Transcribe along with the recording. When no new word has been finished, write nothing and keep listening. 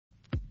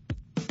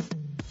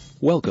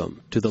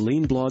Welcome to the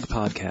Lean Blog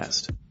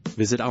Podcast.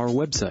 Visit our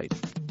website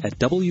at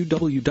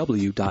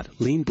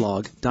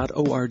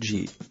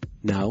www.leanblog.org.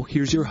 Now,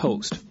 here's your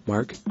host,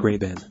 Mark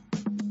Graban.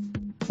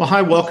 Well,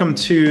 hi, welcome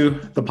to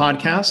the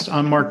podcast.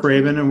 I'm Mark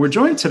Graban, and we're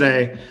joined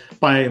today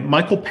by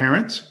Michael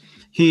Parent.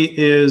 He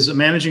is a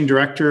managing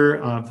director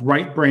of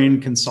Right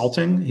Brain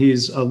Consulting.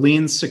 He's a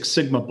Lean Six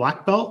Sigma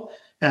Black Belt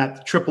at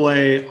the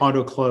AAA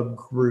Auto Club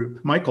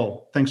Group.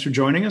 Michael, thanks for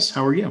joining us.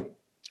 How are you?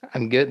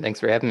 I'm good. Thanks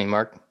for having me,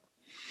 Mark.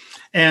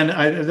 And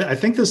I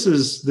think this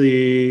is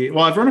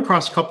I've run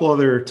across a couple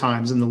other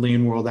times in the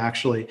lean world,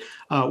 actually.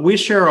 We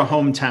share a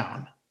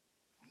hometown.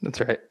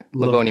 That's right.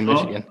 Livonia,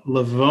 Michigan.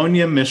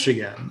 Livonia,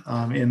 Michigan,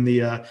 in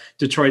the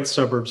Detroit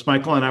suburbs.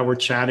 Michael and I were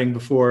chatting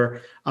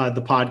before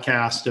the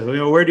podcast.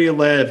 Where do you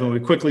live? And we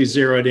quickly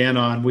zeroed in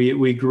on,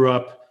 we grew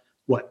up,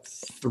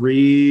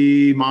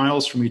 3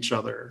 miles from each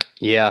other?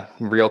 Yeah,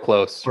 real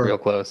close. Real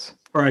close.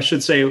 Or I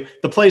should say,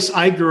 the place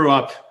I grew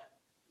up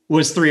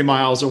was 3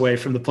 miles away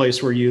from the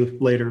place where you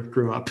later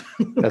grew up.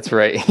 That's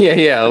right.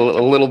 Yeah, a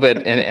little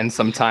bit and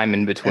some time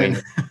in between.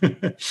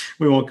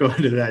 We won't go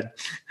into that.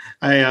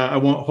 I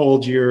won't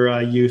hold your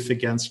youth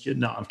against you.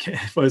 No, I'm kidding.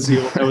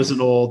 That was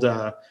an old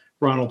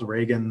Ronald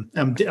Reagan.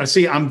 I'm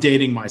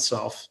dating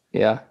myself.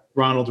 Yeah.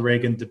 Ronald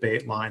Reagan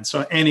debate line.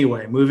 So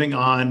anyway, moving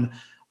on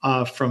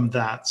from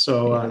that.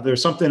 So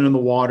there's something in the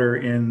water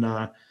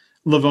in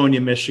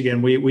Livonia,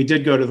 Michigan. We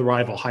did go to the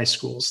rival high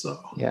schools,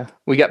 though. Yeah,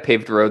 we got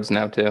paved roads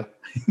now too.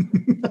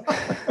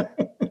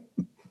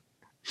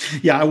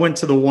 Yeah, I went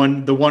to the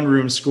one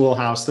room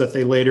schoolhouse that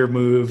they later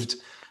moved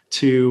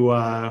to.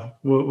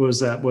 What's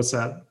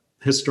that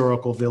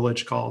historical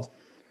village called?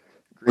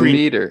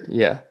 Greenmead,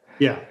 yeah.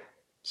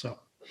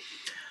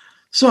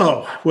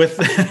 So with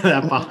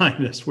that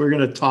behind us, we're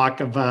going to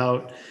talk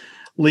about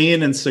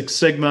Lean and Six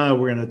Sigma.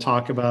 We're going to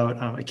talk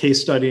about a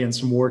case study and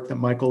some work that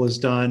Michael has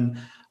done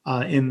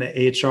in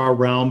the HR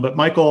realm. But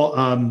Michael,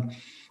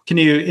 can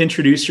you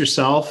introduce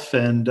yourself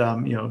and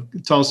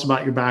tell us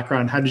about your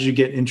background? How did you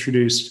get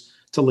introduced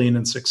to Lean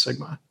and Six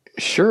Sigma?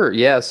 Sure.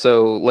 Yeah.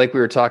 So like we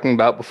were talking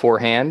about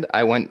beforehand,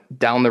 I went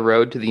down the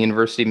road to the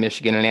University of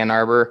Michigan in Ann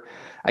Arbor.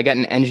 I got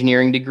an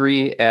engineering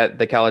degree at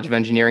the College of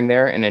Engineering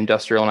there in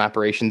industrial and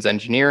operations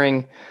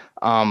engineering.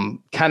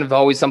 Kind of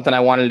always something I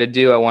wanted to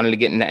do. I wanted to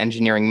get into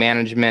engineering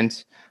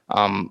management.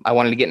 I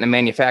wanted to get into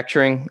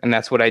manufacturing, and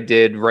that's what I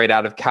did right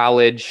out of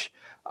college.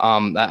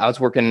 I was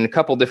working in a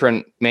couple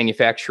different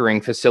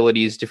manufacturing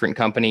facilities, different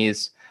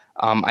companies.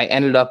 I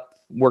ended up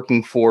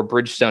working for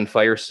Bridgestone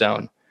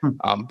Firestone.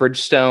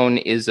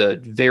 Bridgestone is a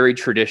very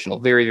traditional,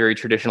 very, very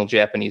traditional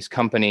Japanese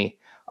company.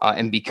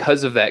 And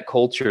because of that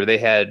culture, they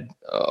had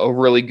a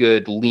really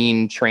good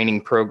lean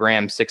training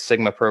program, Six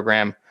Sigma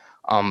program.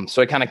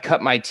 So I kind of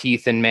cut my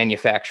teeth in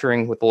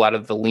manufacturing with a lot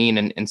of the lean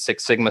and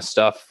Six Sigma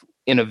stuff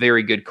in a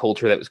very good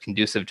culture that was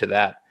conducive to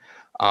that.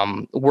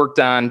 Worked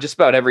on just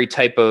about every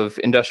type of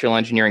industrial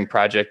engineering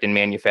project in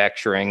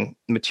manufacturing,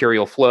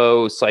 material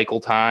flow, cycle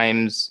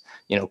times,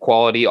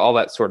 quality, all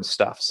that sort of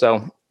stuff.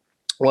 So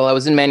while I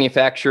was in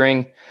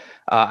manufacturing,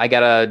 I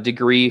got a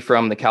degree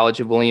from the College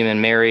of William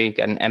and Mary,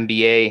 got an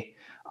MBA.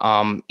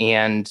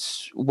 And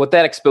what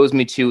that exposed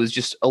me to is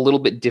just a little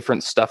bit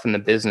different stuff in the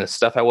business,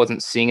 stuff I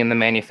wasn't seeing in the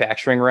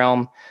manufacturing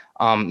realm,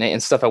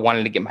 and stuff I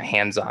wanted to get my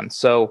hands on.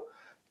 So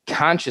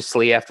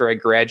consciously, after I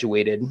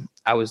graduated,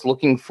 I was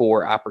looking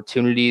for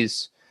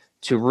opportunities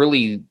to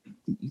really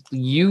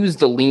use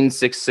the Lean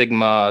Six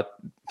Sigma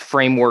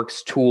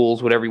frameworks,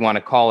 tools, whatever you want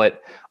to call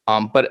it,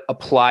 but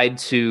applied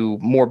to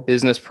more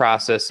business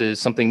processes,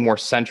 something more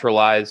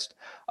centralized.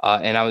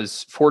 And I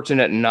was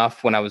fortunate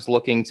enough when I was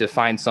looking to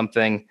find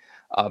something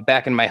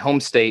back in my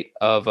home state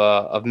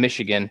of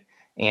Michigan.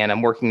 And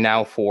I'm working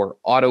now for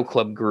Auto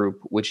Club Group,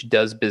 which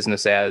does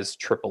business as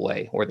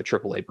AAA or the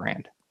AAA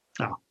brand.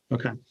 Oh,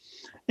 okay.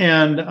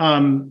 And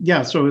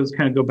so let's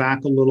kind of go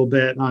back a little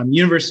bit.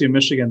 University of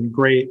Michigan,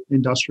 great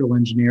industrial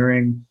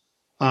engineering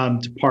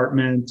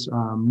department.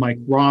 Mike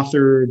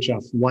Rother,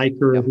 Jeff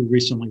Leiker, who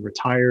recently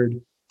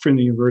retired from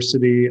the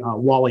university.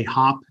 Wally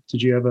Hopp,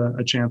 did you have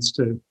a chance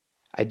to?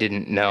 I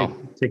didn't know.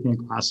 Take any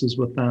classes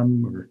with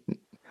them? Or?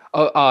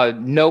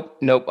 Nope.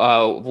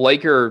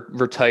 Leiker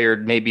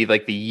retired maybe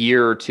like the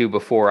year or two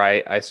before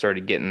I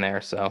started getting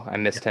there, so I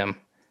missed him.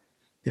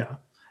 Yeah.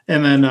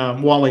 And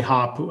then Wally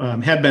Hopp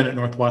had been at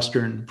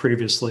Northwestern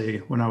previously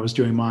when I was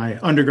doing my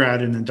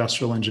undergrad in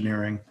industrial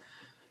engineering.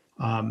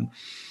 But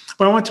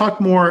I want to talk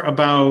more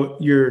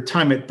about your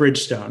time at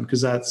Bridgestone,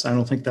 because I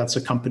don't think that's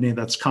a company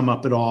that's come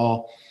up at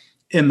all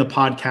in the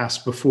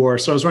podcast before.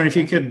 So I was wondering if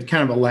you could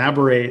kind of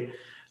elaborate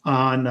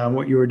on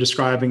what you were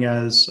describing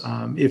as,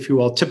 if you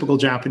will, typical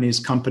Japanese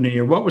company,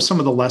 or what were some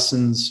of the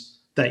lessons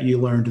that you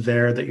learned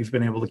there that you've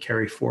been able to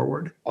carry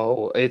forward?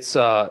 Oh, it's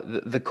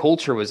the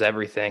culture was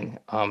everything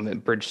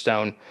at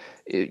Bridgestone.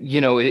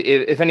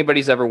 If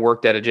anybody's ever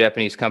worked at a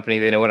Japanese company,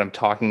 they know what I'm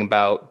talking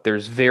about.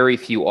 There's very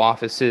few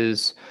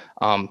offices.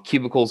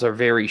 Cubicles are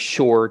very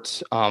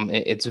short.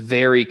 It's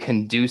very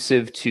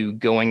conducive to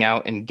going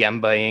out and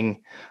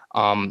gembaing.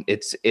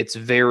 It's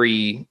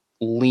very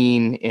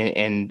lean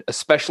and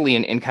especially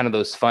in kind of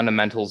those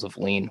fundamentals of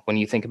lean. When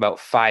you think about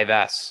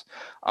 5S,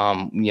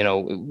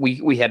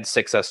 we had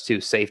 6S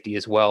too, safety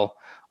as well.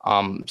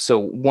 So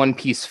one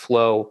piece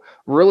flow,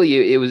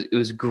 really, it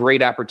was a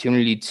great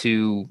opportunity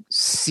to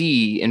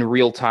see in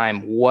real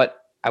time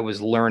what I was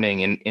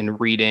learning in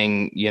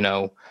reading,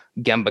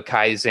 Gemba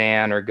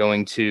Kaizen or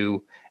going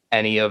to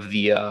any of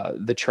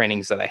the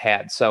trainings that I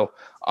had. So,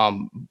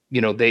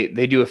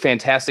 they do a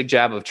fantastic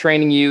job of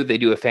training you. They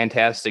do a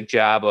fantastic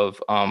job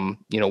of,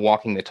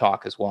 walking the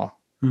talk as well.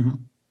 Mm-hmm.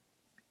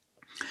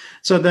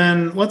 So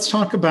then let's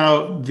talk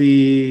about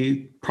the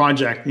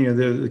project,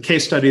 the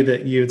case study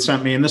that you had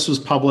sent me, and this was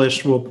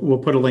published. We'll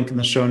put a link in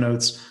the show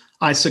notes,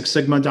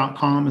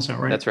 isixsigma.com. Is that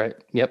right? That's right.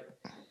 Yep.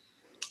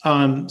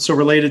 So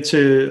related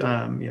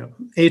to,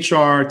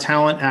 HR,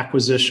 talent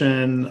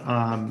acquisition,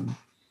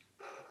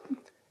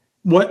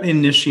 what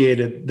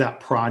initiated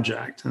that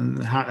project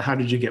and how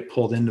did you get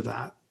pulled into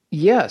that?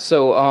 Yeah.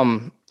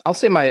 So, I'll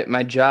say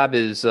my job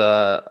is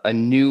a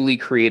newly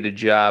created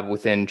job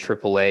within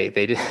AAA.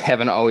 They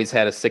haven't always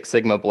had a Six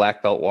Sigma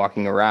black belt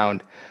walking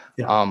around.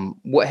 Yeah.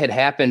 What had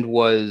happened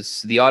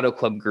was the Auto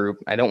Club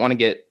Group. I don't want to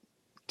get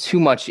too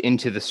much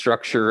into the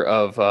structure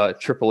of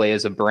AAA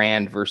as a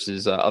brand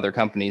versus other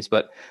companies,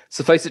 but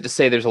suffice it to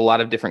say, there's a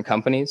lot of different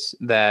companies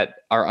that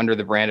are under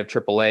the brand of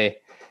AAA,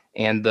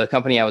 and the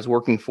company I was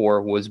working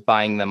for was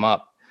buying them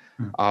up.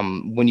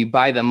 When you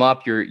buy them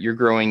up, you're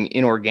growing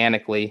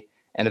inorganically.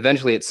 And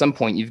eventually, at some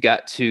point, you've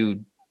got to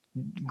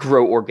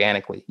grow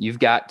organically. You've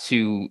got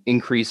to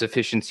increase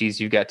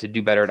efficiencies. You've got to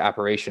do better at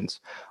operations.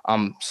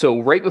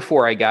 So right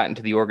before I got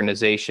into the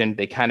organization,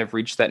 they kind of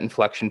reached that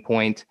inflection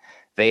point.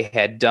 They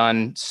had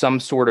done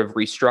some sort of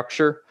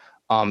restructure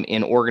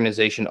in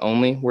organization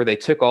only, where they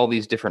took all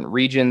these different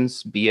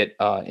regions, be it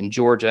in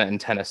Georgia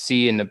and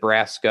Tennessee and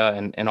Nebraska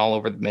and all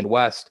over the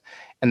Midwest,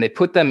 and they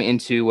put them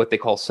into what they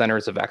call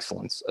centers of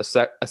excellence.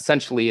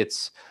 Essentially,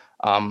 it's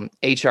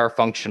HR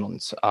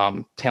functions,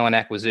 talent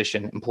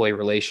acquisition, employee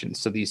relations.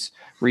 So these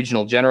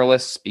regional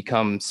generalists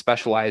become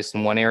specialized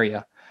in one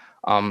area.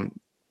 And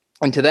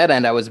to that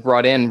end, I was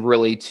brought in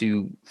really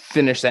to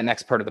finish that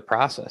next part of the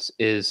process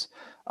is,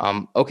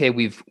 okay,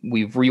 we've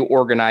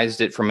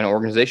reorganized it from an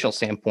organizational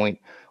standpoint.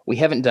 We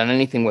haven't done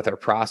anything with our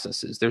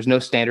processes. There's no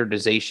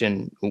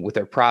standardization with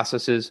our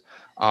processes.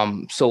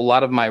 So a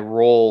lot of my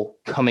role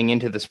coming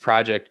into this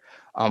project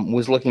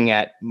was looking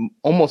at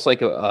almost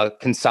like a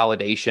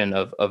consolidation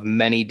of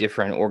many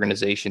different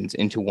organizations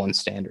into one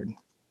standard.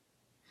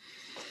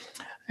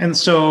 And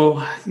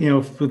so,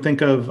 if we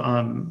think of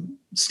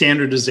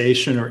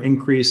standardization or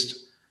increased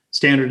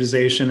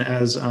standardization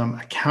as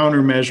a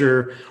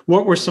countermeasure,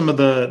 what were some of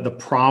the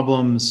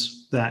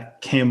problems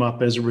that came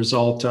up as a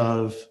result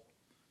of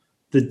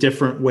the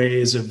different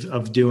ways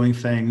of doing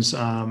things?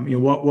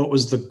 What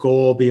was the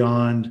goal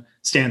beyond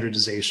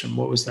standardization?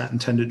 What was that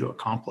intended to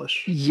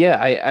accomplish? Yeah,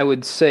 I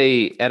would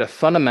say at a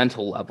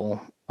fundamental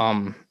level,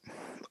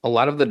 a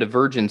lot of the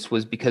divergence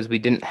was because we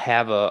didn't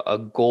have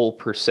a goal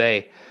per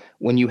se.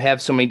 When you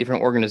have so many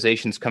different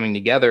organizations coming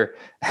together,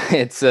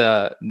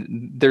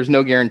 there's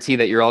no guarantee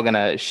that you're all going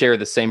to share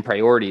the same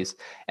priorities,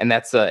 and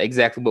that's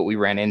exactly what we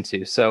ran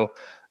into. So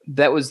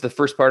that was the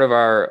first part of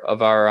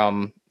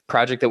our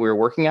project that we were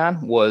working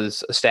on,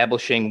 was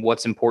establishing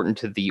what's important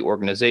to the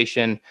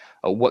organization,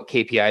 what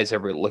KPIs are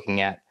we looking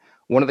at.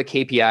 One of the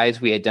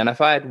KPIs we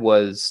identified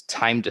was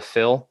time to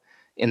fill.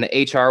 In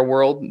the HR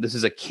world, this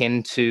is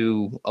akin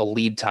to a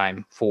lead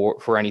time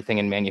for anything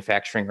in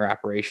manufacturing or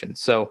operations.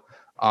 So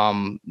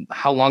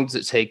how long does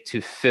it take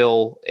to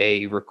fill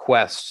a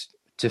request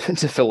to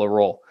fill a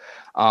role?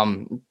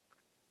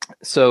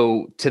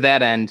 So to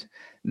that end,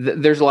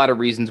 there's a lot of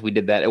reasons we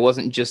did that. It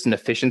wasn't just an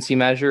efficiency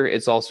measure.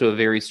 It's also a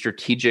very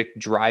strategic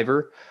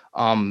driver.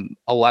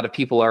 A lot of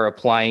people are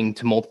applying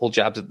to multiple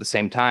jobs at the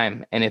same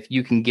time. And if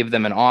you can give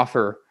them an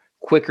offer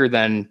quicker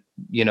than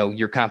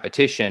your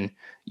competition,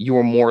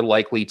 you're more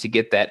likely to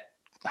get that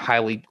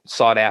highly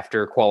sought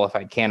after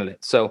qualified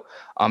candidate. So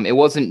it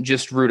wasn't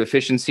just route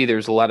efficiency.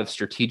 There's a lot of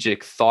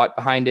strategic thought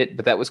behind it,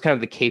 but that was kind of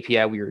the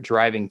KPI we were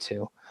driving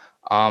to.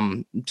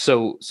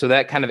 So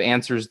that kind of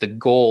answers the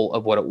goal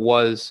of what it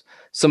was.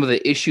 Some of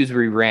the issues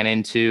we ran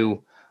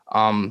into,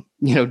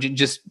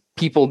 just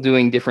people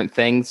doing different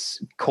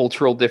things,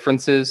 cultural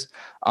differences.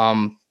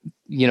 In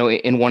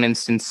one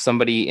instance,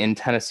 somebody in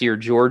Tennessee or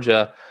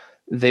Georgia,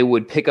 they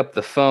would pick up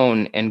the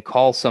phone and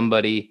call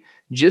somebody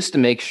just to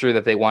make sure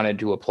that they wanted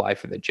to apply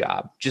for the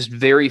job. Just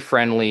very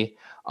friendly.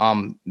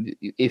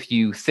 If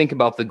you think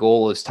about the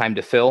goal as time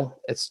to fill,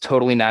 it's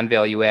totally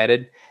non-value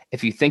added.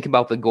 If you think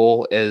about the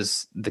goal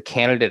as the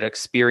candidate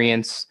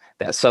experience,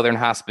 that Southern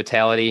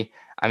hospitality,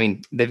 I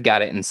mean, they've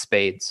got it in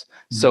spades.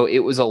 Mm-hmm. So it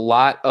was a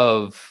lot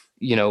of,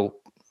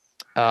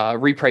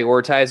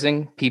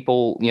 reprioritizing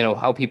people,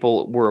 how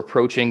people were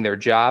approaching their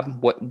job,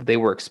 what they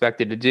were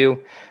expected to do.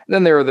 And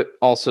then there were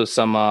also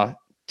some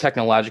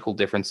technological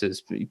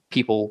differences,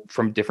 people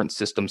from different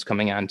systems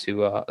coming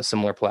onto a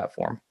similar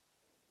platform.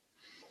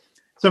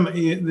 So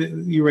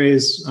you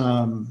raise,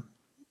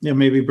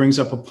 maybe brings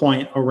up a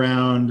point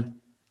around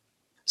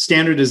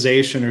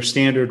standardization or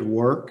standard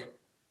work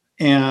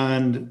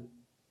and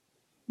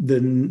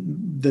the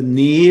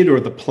need or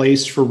the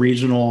place for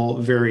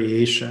regional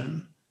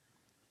variation.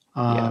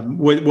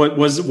 What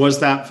was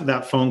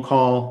that phone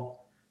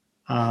call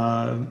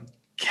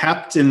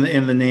kept in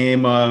the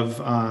name of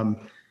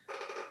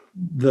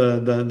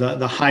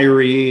the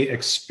hiree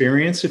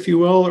experience, if you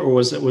will, or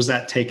was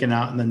that taken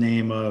out in the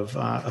name of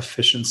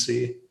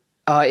efficiency?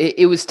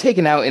 It was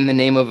taken out in the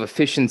name of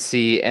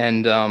efficiency,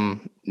 and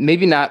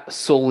maybe not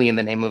solely in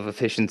the name of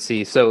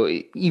efficiency. So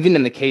even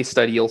in the case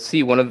study, you'll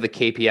see one of the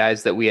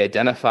KPIs that we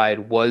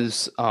identified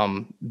was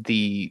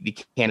the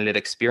candidate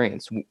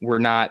experience. We're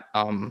not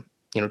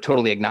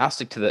totally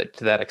agnostic to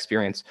that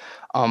experience,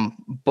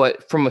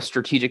 but from a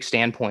strategic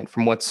standpoint,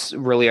 from what's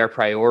really our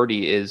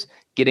priority is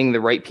getting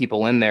the right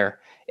people in there.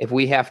 If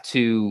we have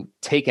to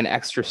take an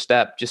extra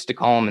step just to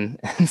call them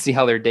and see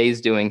how their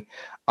day's doing,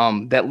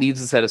 that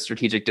leaves us at a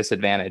strategic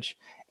disadvantage.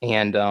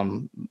 And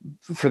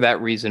for that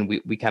reason,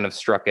 we kind of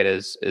struck it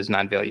as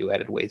non-value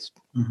added waste.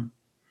 Mm-hmm.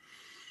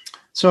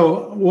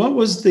 So what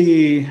was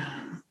the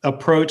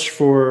approach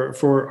for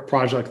a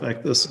project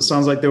like this? It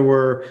sounds like there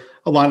were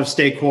a lot of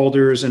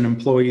stakeholders and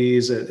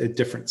employees at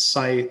different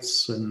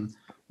sites. And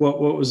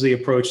what was the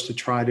approach to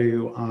try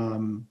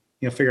to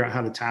figure out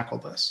how to tackle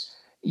this?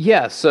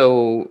 Yeah,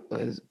 so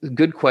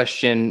good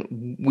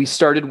question. We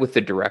started with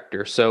the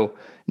director. So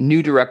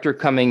new director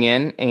coming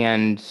in,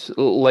 and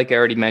like I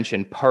already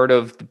mentioned, part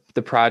of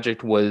the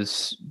project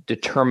was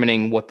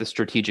determining what the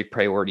strategic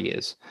priority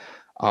is.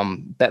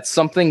 That's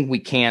something we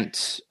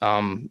can't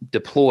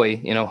deploy,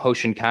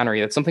 Hoshin Connery,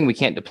 that's something we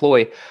can't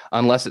deploy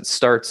unless it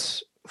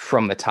starts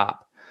from the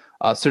top.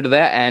 So to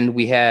that end,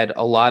 we had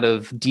a lot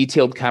of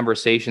detailed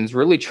conversations,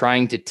 really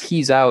trying to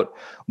tease out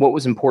what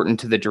was important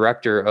to the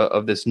director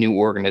of this new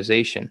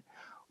organization.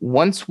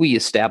 Once we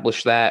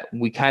established that,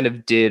 we kind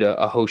of did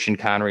a Hoshin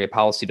Connery, a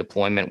policy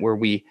deployment, where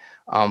we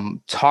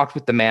talked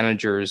with the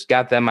managers,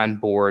 got them on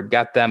board,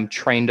 got them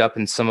trained up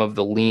in some of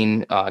the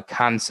lean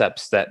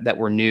concepts that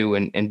were new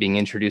and being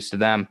introduced to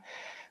them.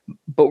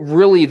 But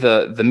really,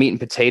 the meat and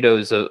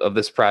potatoes of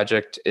this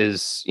project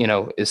is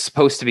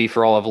supposed to be,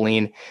 for all of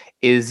lean,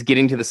 is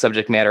getting to the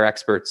subject matter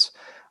experts.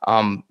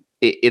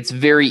 It's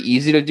very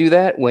easy to do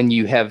that when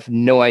you have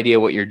no idea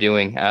what you're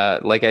doing.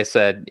 Like I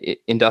said,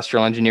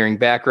 industrial engineering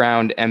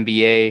background,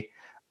 MBA,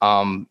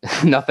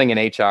 nothing in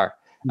HR,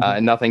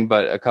 nothing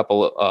but a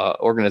couple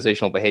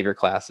organizational behavior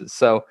classes.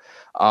 So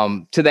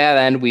to that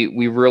end,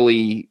 we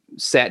really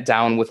sat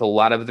down with a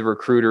lot of the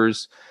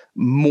recruiters,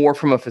 more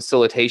from a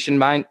facilitation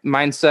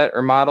mindset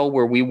or model,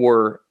 where we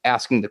were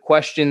asking the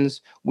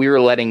questions, we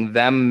were letting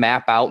them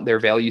map out their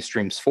value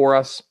streams for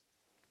us.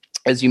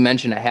 As you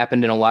mentioned, it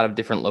happened in a lot of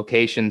different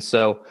locations.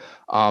 So,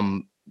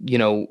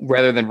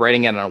 rather than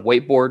writing it on a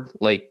whiteboard,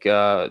 like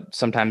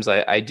sometimes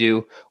I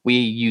do, we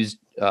used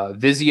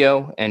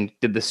Visio and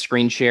did the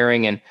screen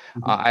sharing. And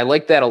I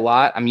like that a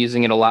lot. I'm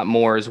using it a lot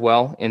more as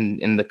well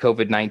in the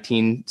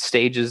COVID-19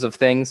 stages of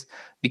things,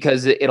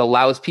 because it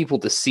allows people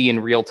to see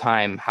in real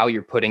time how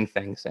you're putting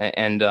things.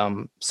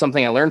 And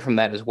something I learned from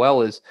that as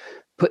well is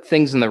put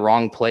things in the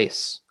wrong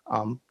place.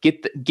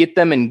 Get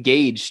them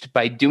engaged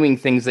by doing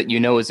things that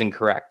is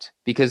incorrect,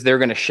 because they're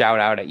going to shout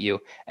out at you.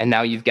 And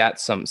now you've got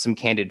some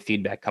candid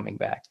feedback coming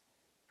back.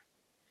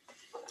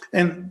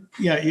 And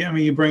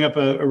you bring up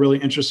a really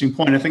interesting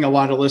point. I think a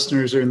lot of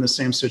listeners are in the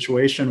same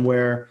situation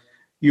where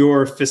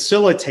you're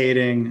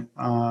facilitating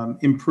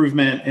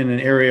improvement in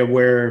an area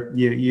where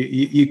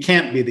you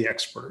can't be the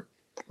expert.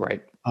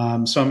 Right.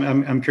 So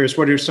I'm curious,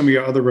 what are some of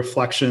your other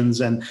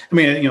reflections? And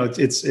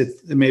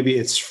maybe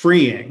it's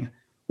freeing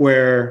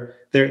where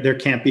there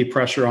can't be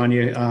pressure on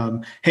you.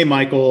 Hey,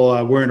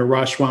 Michael, we're in a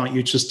rush. Why don't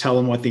you just tell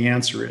them what the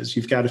answer is?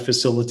 You've got to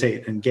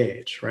facilitate and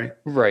engage, right?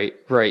 Right.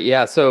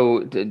 Yeah.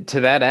 So to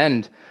that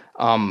end,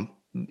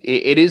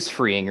 it is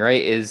freeing,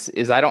 right?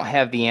 Is I don't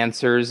have the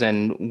answers,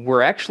 and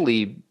we're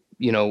actually,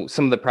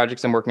 some of the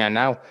projects I'm working on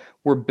now,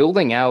 we're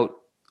building out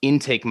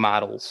intake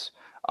models,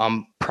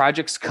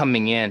 projects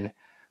coming in.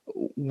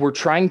 We're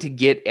trying to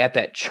get at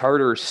that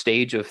charter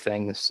stage of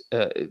things.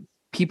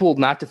 People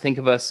not to think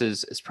of us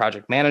as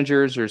project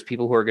managers or as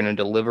people who are going to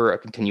deliver a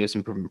continuous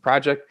improvement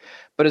project,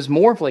 but as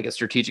more of like a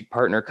strategic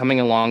partner coming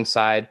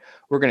alongside.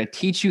 We're going to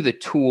teach you the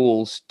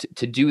tools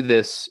to do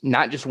this,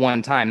 not just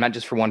one time, not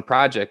just for one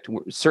project.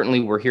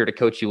 We're here to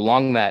coach you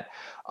along that.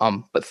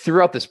 But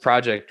throughout this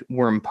project,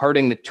 we're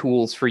imparting the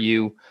tools for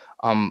you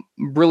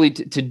really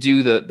to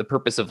do the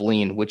purpose of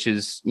lean, which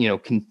is,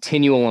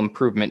 continual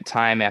improvement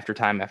time after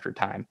time after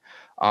time.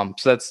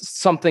 So that's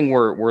something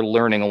we're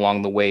learning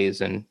along the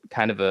ways, and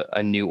kind of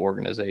a new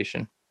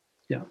organization.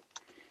 Yeah.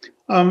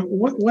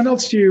 What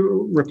else do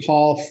you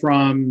recall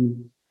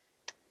from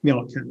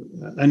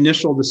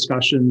initial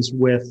discussions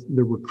with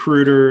the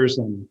recruiters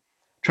and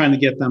trying to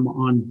get them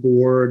on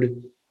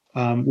board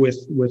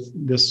with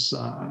this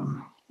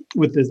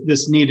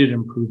needed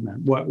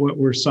improvement? What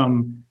were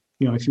some,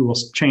 if you will,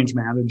 change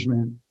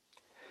management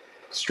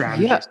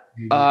strategies?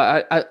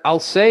 I'll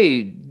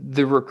say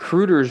the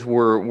recruiters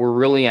were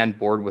really on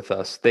board with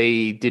us.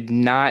 They did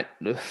not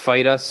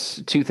fight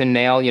us tooth and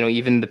nail.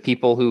 Even the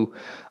people who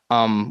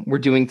were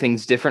doing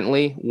things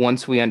differently,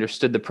 once we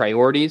understood the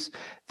priorities,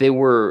 they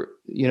were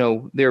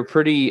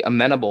pretty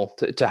amenable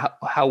to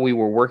how we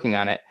were working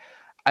on it.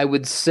 I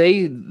would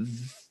say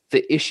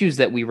the issues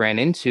that we ran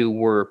into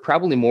were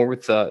probably more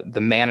with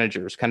the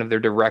managers, kind of their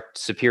direct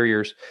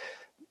superiors.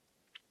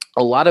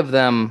 A lot of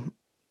them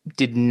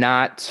did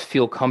not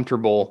feel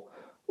comfortable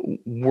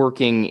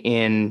working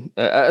in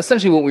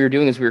essentially what we were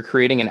doing is we were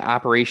creating an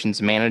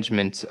operations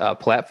management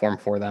platform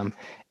for them.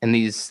 And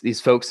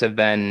these folks have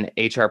been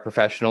HR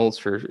professionals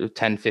for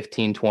 10,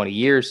 15, 20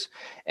 years.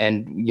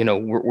 And,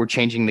 we're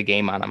changing the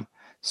game on them.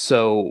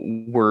 So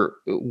we're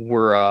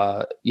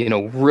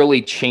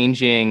really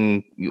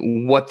changing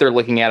what they're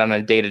looking at on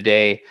a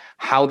day-to-day,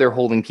 how they're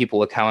holding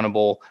people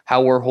accountable,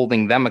 how we're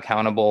holding them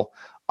accountable.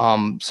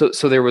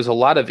 So there was a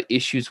lot of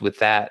issues with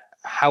that.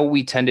 How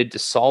we tended to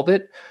solve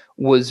it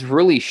was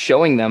really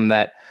showing them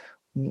that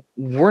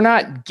we're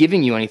not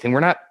giving you anything. We're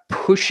not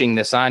pushing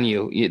this on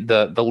you.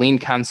 The lean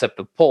concept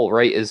of pull,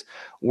 right, is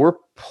we're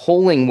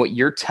pulling what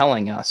you're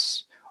telling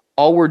us.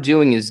 All we're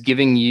doing is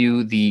giving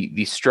you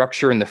the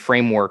structure and the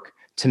framework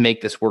to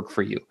make this work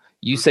for you.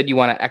 You said you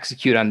want to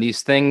execute on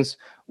these things.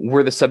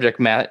 We're the subject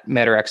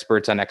matter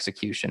experts on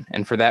execution.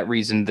 And for that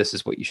reason, this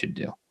is what you should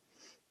do.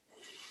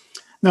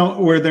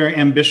 Now, were there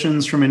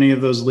ambitions from any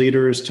of those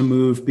leaders to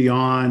move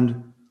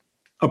beyond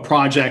a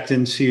project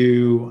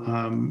into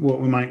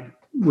what we might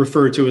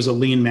refer to as a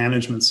lean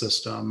management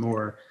system,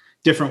 or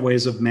different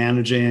ways of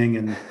managing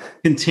and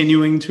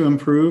continuing to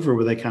improve, or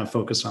were they kind of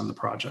focused on the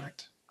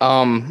project?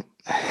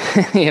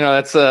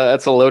 That's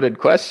a loaded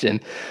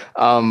question.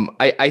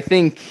 I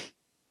think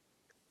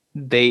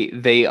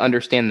they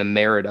understand the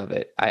merit of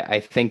it.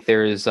 I think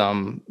there is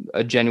a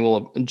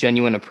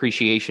genuine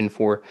appreciation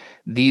for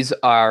these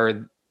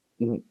are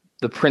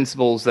the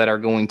principles that are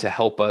going to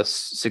help us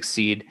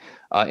succeed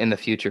in the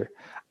future.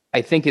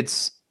 I think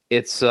it's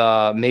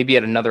maybe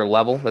at another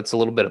level that's a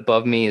little bit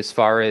above me as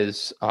far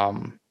as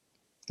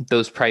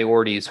those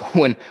priorities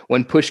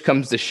when push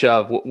comes to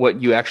shove,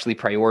 what you actually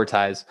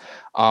prioritize.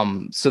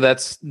 So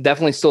that's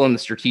definitely still in the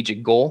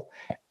strategic goal.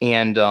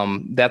 And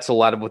that's a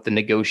lot of what the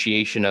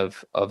negotiation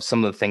of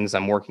some of the things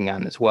I'm working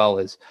on as well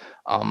is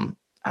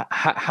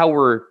how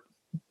we're,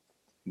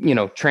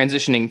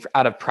 transitioning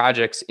out of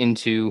projects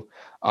into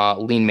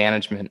lean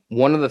management.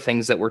 One of the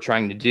things that we're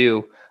trying to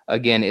do,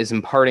 again, is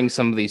imparting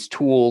some of these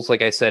tools,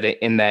 like I said,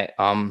 in that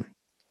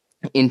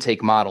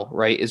intake model,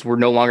 right? Is we're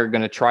no longer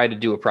going to try to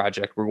do a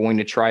project. We're going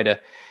to try to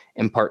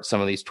impart some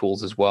of these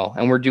tools as well.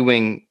 And we're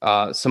doing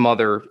some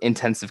other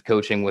intensive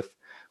coaching with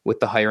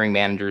the hiring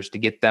managers to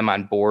get them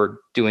on board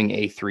doing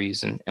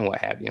A3s and what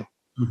have you.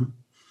 Mm-hmm.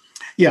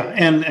 Yeah.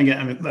 And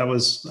again, that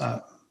was,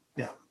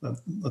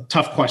 a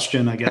tough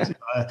question, I guess.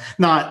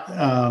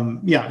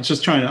 It's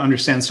just trying to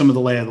understand some of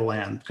the lay of the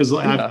land, because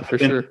I've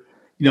been,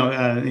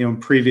 in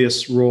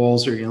previous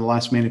roles, or, the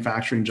last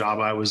manufacturing job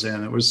I was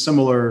in, it was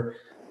similar,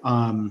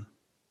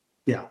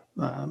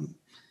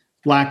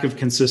 lack of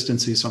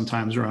consistency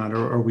sometimes around,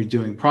 are we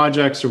doing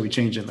projects? Are we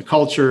changing the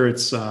culture?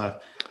 It's, getting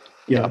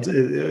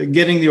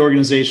the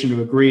organization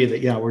to agree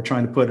that, we're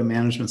trying to put a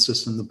management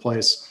system into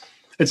place.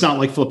 It's not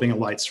like flipping a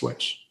light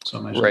switch. So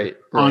imagine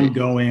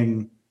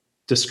ongoing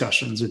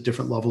discussions at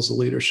different levels of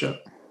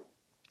leadership.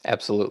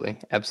 Absolutely.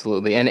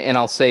 And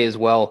I'll say as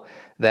well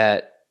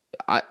that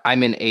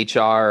I'm in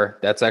HR.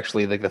 That's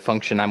actually like the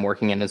function I'm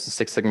working in as a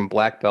Six Sigma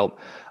black belt.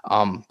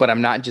 But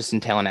I'm not just in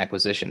talent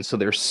acquisition. So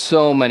there's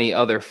so many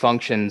other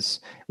functions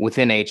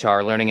within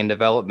HR: learning and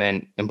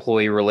development,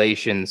 employee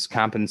relations,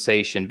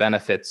 compensation,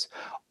 benefits,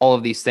 all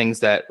of these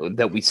things that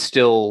we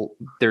still,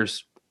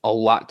 there's a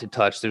lot to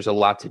touch. There's a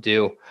lot to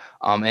do.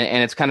 And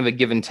it's kind of a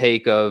give and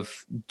take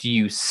of, do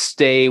you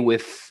stay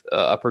with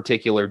a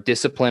particular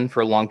discipline for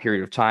a long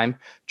period of time,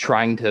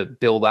 trying to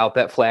build out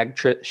that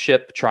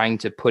flagship, trying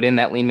to put in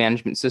that lean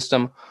management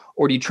system,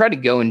 or do you try to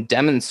go and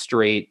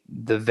demonstrate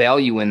the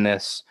value in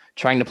this,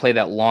 trying to play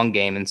that long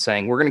game and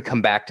saying, we're going to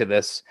come back to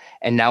this,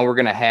 and now we're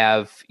going to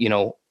have,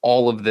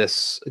 all of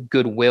this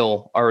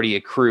goodwill already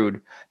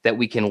accrued that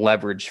we can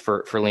leverage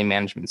for lean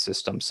management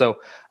systems. So,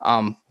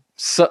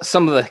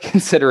 some of the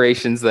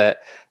considerations that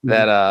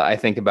I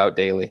think about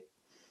daily.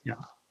 Yeah.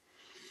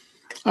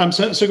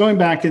 So going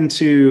back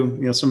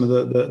into some of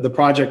the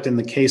project and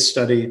the case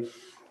study,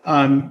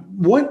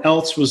 what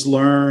else was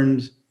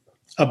learned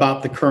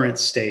about the current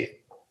state,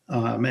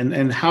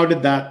 and how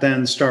did that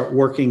then start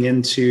working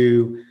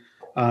into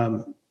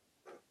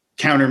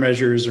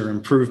countermeasures or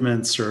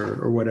improvements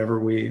or whatever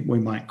we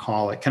might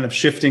call it, kind of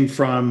shifting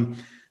from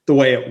the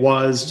way it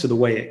was to the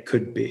way it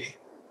could be?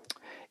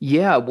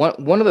 Yeah,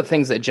 one of the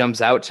things that jumps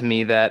out to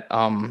me that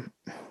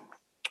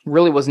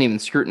really wasn't even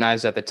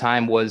scrutinized at the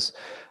time was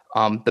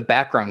the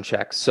background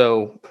check.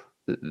 So,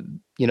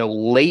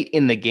 late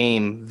in the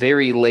game,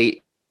 very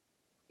late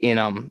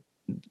in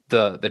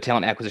the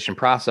talent acquisition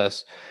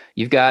process,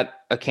 you've got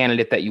a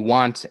candidate that you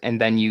want, and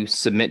then you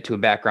submit to a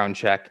background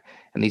check,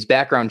 And these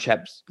background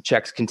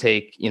checks can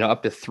take,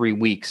 up to 3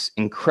 weeks,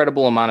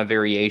 incredible amount of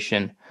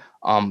variation.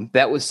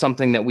 That was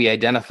something that we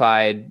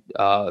identified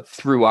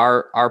through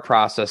our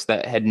process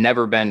that had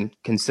never been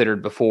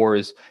considered before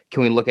is,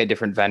 can we look at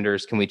different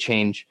vendors? Can we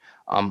change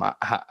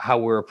how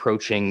we're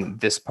approaching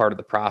this part of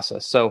the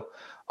process? So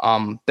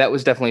that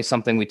was definitely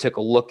something we took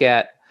a look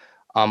at.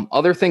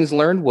 Other things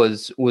learned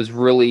was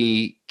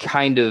really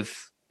kind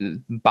of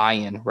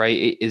buy-in,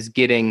 right? Is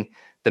getting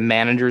the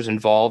managers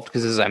involved,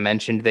 because as I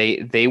mentioned,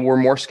 they were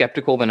more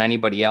skeptical than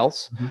anybody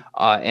else.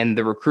 And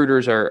the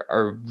recruiters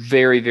are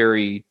very,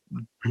 very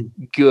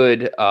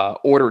good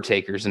order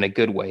takers in a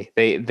good way.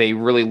 They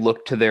really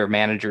look to their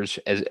managers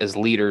as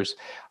leaders.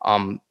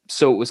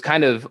 So it was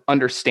kind of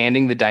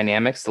understanding the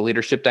dynamics, the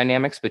leadership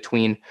dynamics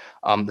between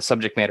the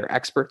subject matter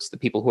experts, the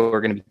people who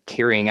are going to be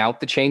carrying out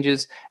the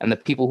changes, and the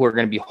people who are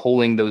going to be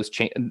holding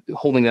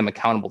them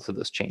accountable to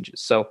those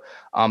changes. So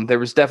there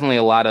was definitely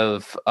a lot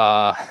of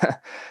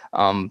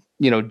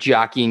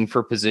jockeying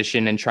for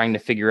position and trying to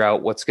figure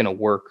out what's going to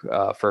work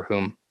for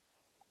whom.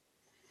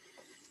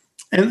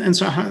 And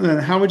so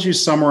how would you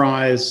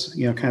summarize,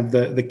 kind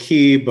of the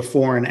key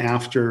before and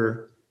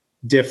after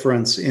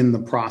difference in the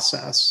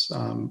process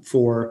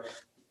for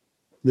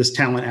this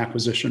talent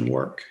acquisition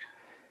work?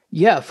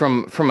 Yeah,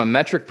 from a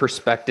metric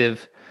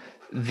perspective,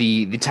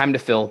 the time to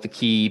fill, the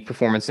key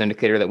performance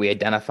indicator that we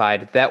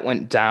identified, that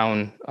went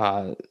down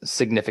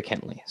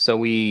significantly. So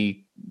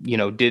we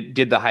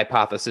did the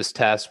hypothesis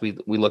test. We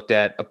looked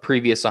at a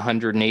previous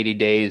 180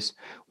 days.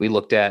 We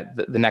looked at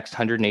the next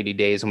 180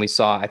 days, and we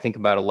saw, I think,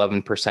 about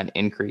 11%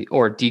 increase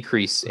or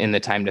decrease in the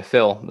time to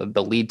fill,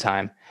 the lead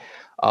time.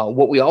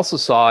 What we also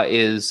saw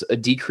is a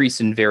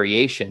decrease in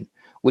variation,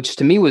 which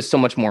to me was so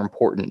much more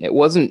important. It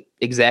wasn't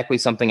exactly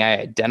something I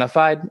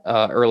identified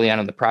early on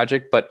in the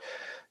project, but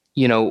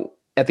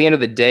at the end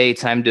of the day,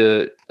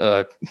 talent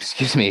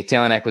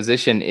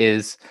acquisition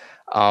is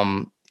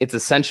it's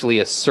essentially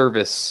a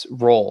service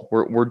role.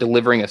 We're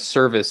delivering a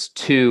service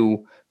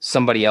to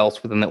somebody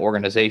else within the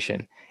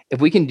organization.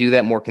 If we can do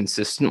that more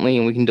consistently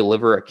and we can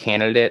deliver a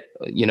candidate,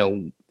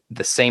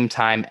 the same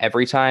time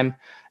every time,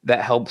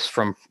 that helps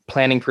from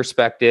planning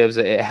perspectives.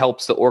 It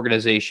helps the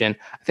organization,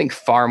 I think,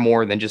 far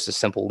more than just a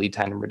simple lead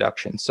time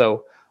reduction.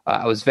 So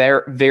I was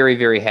very, very,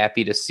 very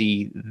happy to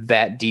see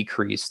that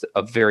decrease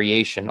of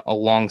variation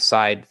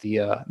alongside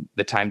the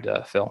time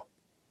to fill.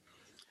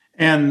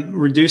 And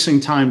reducing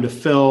time to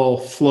fill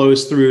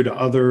flows through to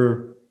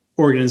other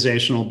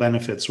organizational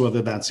benefits,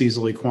 whether that's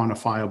easily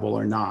quantifiable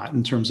or not,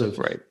 in terms of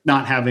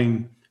not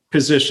having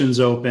positions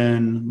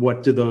open.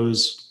 What do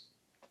those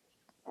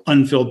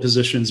unfilled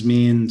positions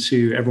mean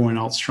to everyone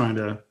else trying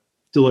to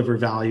deliver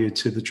value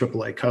to the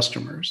AAA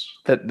customers?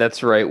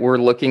 That's right. We're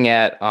looking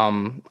at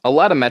a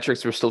lot of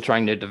metrics we're still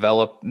trying to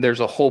develop. There's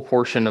a whole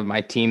portion of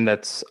my team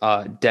that's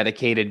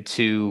dedicated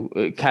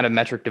to kind of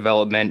metric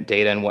development,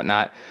 data and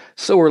whatnot.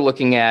 So we're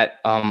looking at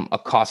a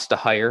cost to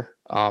hire,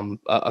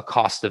 a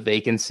cost of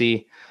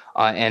vacancy.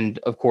 And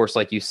of course,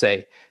 like you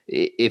say,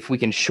 if we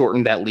can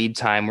shorten that lead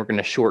time, we're going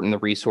to shorten the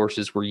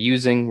resources we're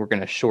using. We're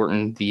going to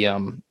shorten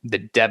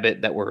the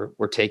debit that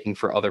we're taking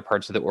for other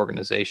parts of the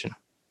organization.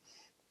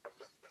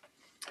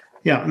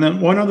 Yeah, and then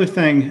one other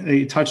thing that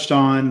you touched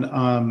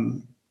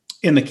on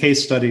in the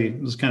case study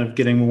was kind of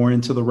getting more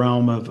into the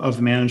realm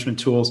of management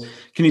tools.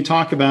 Can you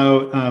talk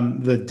about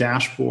the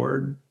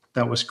dashboard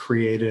that was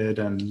created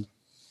and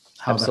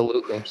how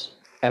Absolutely. that works?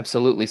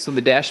 Absolutely. So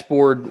the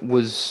dashboard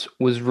was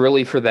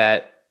really for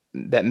that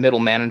middle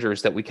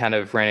managers that we kind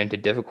of ran into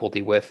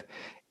difficulty with,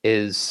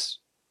 is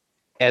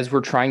as we're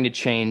trying to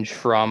change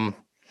from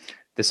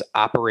this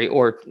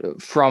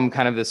from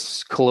kind of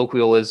this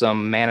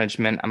colloquialism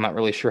management, I'm not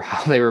really sure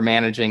how they were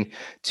managing,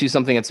 to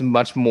something that's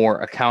much more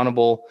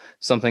accountable,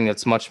 something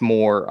that's much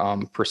more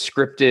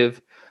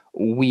prescriptive.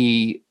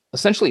 We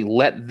essentially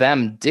let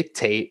them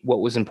dictate what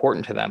was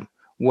important to them.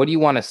 What do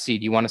you want to see?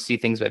 Do you want to see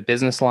things by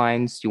business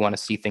lines? Do you want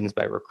to see things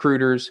by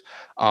recruiters?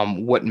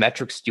 What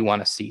metrics do you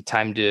want to see?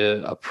 Time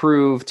to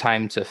approve,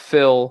 time to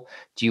fill?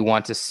 Do you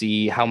want to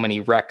see how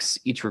many recs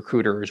each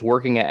recruiter is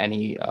working at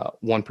any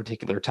one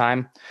particular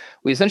time?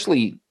 We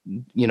essentially,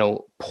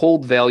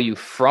 pulled value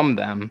from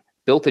them,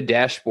 built a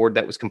dashboard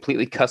that was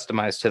completely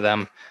customized to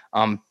them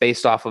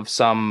based off of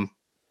some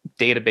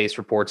database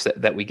reports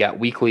that we got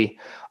weekly.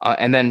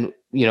 And then,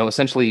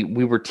 essentially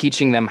we were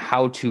teaching them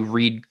how to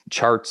read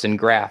charts and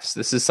graphs.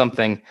 This is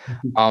something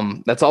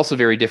that's also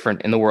very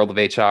different in the world of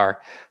HR.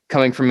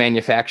 Coming from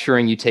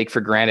manufacturing, you take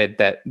for granted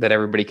that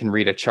everybody can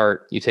read a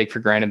chart. You take for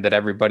granted that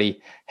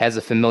everybody has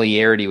a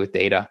familiarity with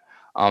data.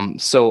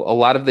 So a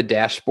lot of the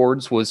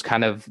dashboards was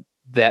kind of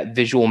that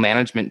visual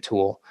management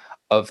tool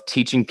of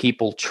teaching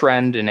people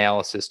trend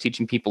analysis,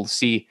 teaching people to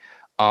see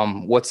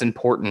what's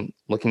important,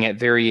 looking at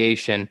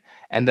variation.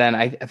 And then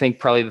I think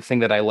probably the thing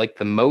that I liked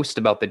the most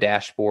about the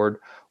dashboard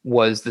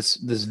was this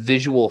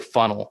visual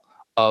funnel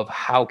of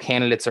how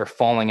candidates are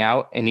falling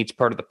out in each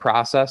part of the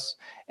process,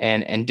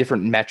 and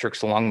different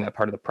metrics along that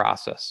part of the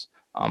process,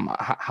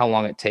 how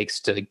long it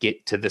takes to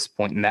get to this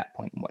point and that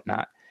point and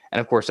whatnot. And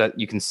of course,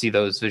 you can see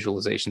those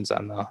visualizations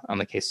on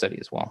the case study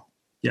as well.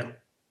 Yeah.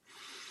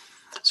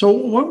 So,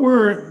 what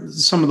were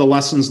some of the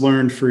lessons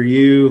learned for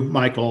you,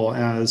 Michael,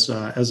 as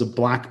a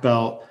black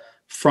belt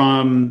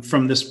from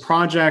this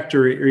project,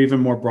 or even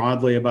more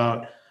broadly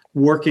about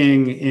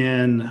working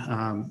in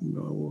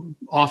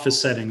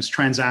office settings,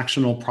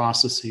 transactional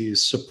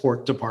processes,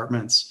 support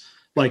departments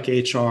like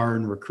HR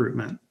and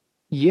recruitment?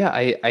 Yeah,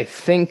 I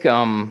think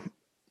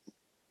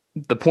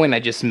the point I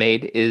just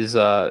made is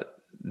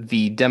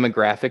the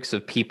demographics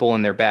of people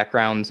and their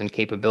backgrounds and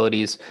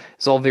capabilities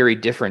is all very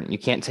different. You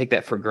can't take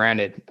that for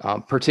granted,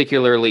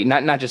 particularly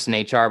not just in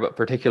HR, but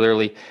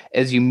particularly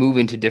as you move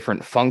into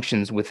different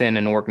functions within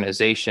an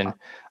organization.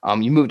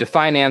 You move to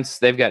finance,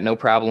 they've got no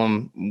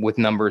problem with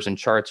numbers and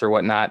charts or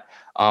whatnot.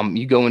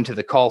 You go into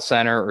the call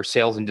center or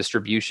sales and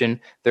distribution,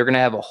 they're going to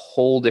have a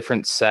whole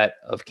different set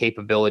of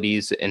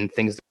capabilities and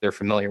things that they're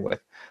familiar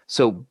with.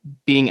 So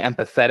being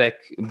empathetic,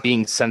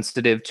 being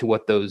sensitive to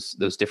what those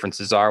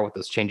differences are, what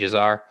those changes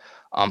are,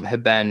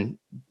 have been,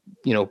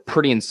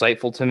 pretty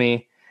insightful to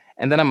me.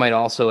 And then I might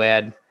also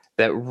add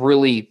that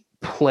really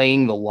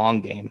playing the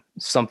long game,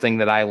 something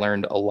that I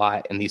learned a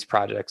lot in these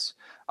projects.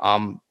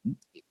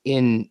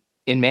 In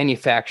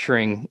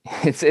manufacturing,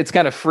 it's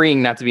kind of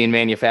freeing not to be in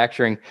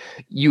manufacturing.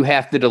 You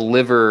have to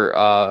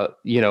deliver,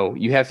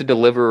 you have to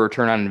deliver a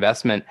return on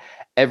investment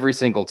every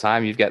single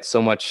time. You've got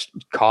so much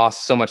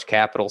cost, so much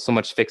capital, so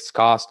much fixed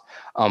cost,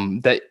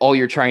 that all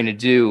you're trying to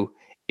do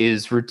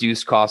is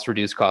reduce cost,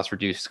 reduce cost,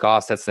 reduce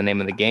cost. That's the name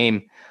of the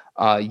game.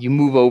 You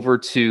move over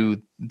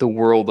to the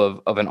world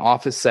of an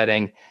office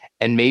setting,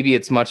 and maybe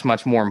it's much,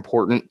 much more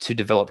important to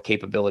develop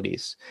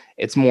capabilities.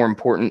 It's more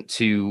important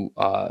to,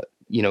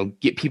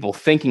 get people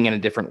thinking in a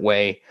different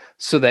way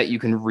so that you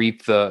can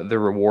reap the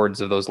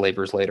rewards of those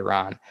labors later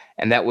on.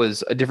 And that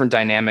was a different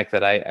dynamic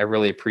that I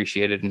really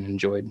appreciated and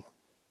enjoyed.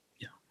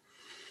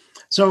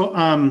 So,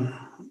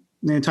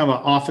 you talk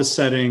about office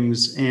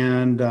settings,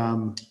 and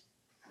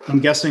I'm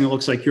guessing it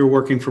looks like you're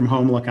working from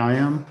home like I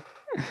am.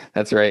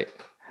 That's right.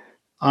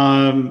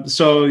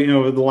 So,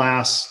 the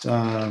last,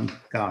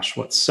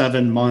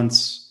 7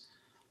 months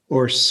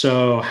or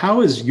so,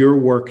 how has your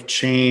work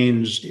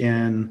changed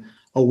in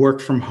a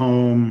work from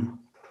home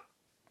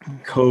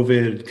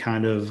COVID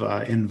kind of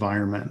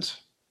environment?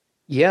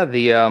 Yeah,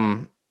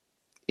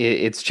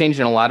 it's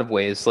changed in a lot of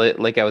ways.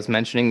 Like I was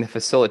mentioning, the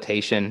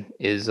facilitation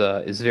is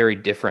very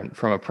different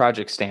from a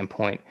project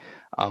standpoint.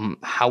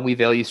 How we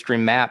value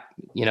stream map,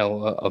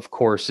 of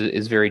course,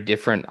 is very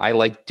different. I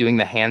like doing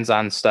the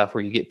hands-on stuff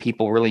where you get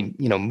people really,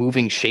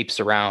 moving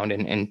shapes around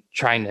and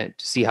trying to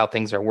see how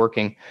things are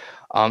working.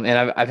 And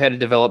I've had to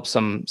develop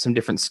some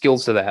different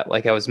skills to that.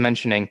 Like I was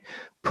mentioning,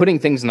 putting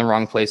things in the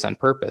wrong place on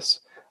purpose.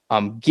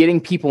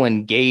 Getting people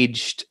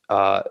engaged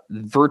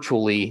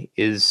virtually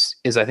is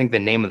I think the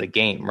name of the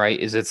game, right?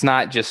 It's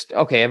not just,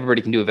 okay,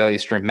 everybody can do a value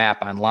stream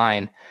map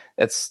online.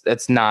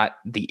 That's not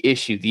the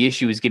issue. The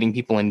issue is getting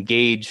people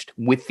engaged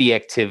with the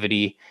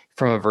activity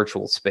from a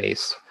virtual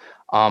space.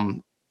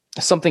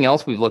 Something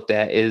else we've looked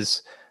at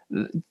is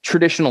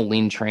traditional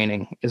lean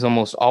training is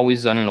almost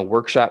always done in a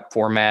workshop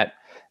format.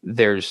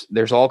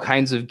 There's all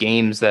kinds of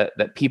games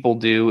that people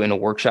do in a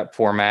workshop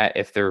format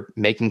if they're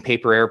making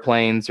paper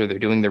airplanes, or they're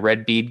doing the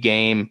red bead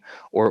game,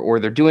 or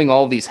they're doing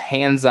all these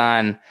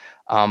hands-on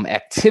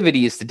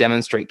activities to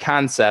demonstrate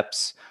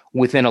concepts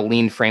within a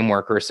lean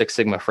framework or a Six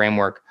Sigma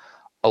framework.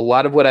 A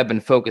lot of what I've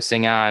been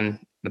focusing on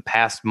the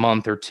past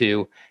month or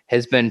two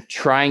has been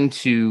trying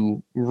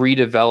to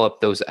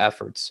redevelop those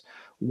efforts.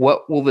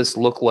 What will this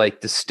look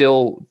like to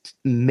still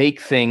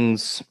make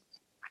things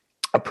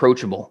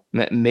approachable,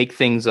 make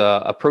things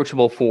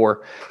approachable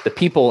for the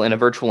people in a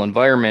virtual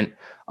environment,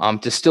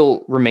 to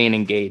still remain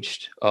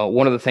engaged?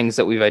 One of the things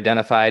that we've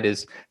identified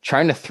is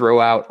trying to throw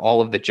out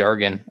all of the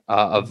jargon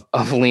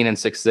of Lean and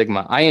Six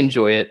Sigma. I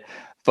enjoy it,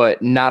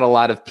 but not a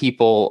lot of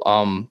people,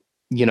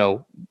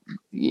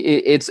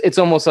 it's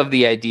almost of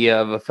the idea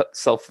of a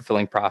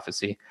self-fulfilling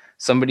prophecy.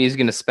 Somebody is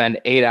going to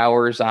spend 8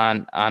 hours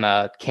on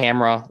a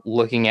camera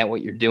looking at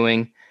what you're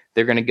doing.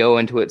 They're going to go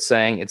into it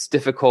saying, it's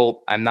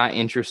difficult, I'm not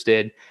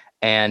interested.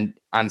 And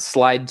on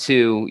slide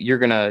 2, you're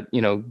going to,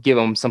 give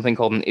them something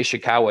called an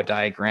Ishikawa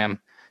diagram.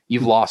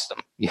 You've lost them.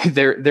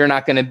 They're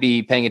not going to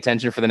be paying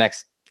attention for the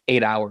next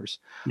 8 hours.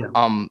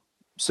 Yeah.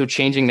 So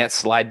changing that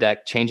slide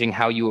deck, changing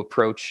how you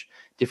approach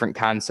different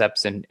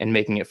concepts and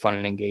making it fun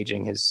and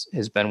engaging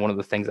has been one of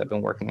the things I've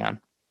been working on.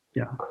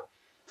 Yeah.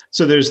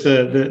 So there's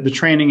the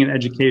training and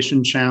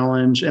education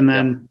challenge. And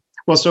then,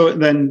 so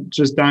then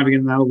just diving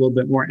into that a little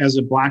bit more, as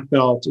a black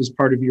belt, is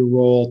part of your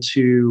role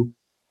to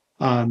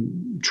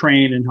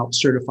train and help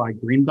certify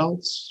green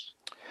belts?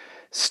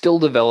 Still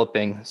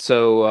developing.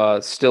 So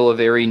still a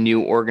very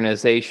new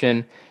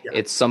organization. Yeah.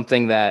 It's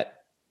something that,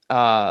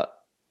 going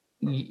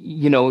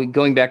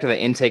back to the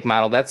intake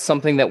model, that's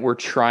something that we're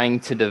trying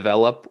to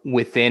develop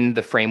within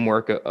the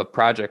framework of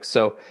projects.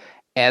 So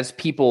as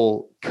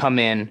people come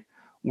in,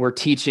 we're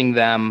teaching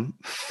them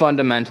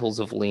fundamentals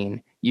of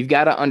lean. You've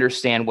got to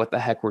understand what the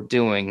heck we're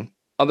doing.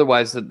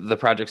 Otherwise, the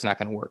project's not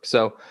going to work.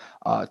 So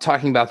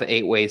talking about the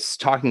 8 wastes,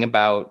 talking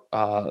about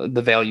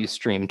the value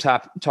stream,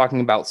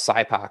 talking about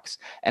SIPOCs,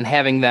 and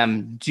having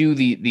them do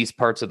these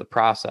parts of the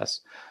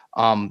process.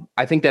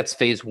 I think that's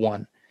phase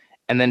 1.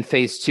 And then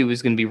phase 2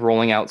 is going to be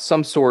rolling out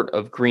some sort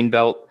of green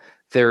belt.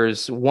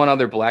 There's one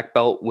other black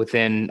belt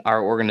within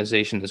our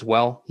organization as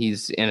well.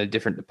 He's in a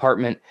different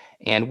department.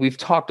 And we've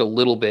talked a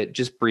little bit,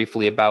 just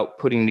briefly, about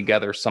putting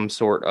together some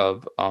sort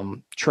of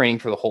training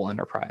for the whole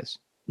enterprise.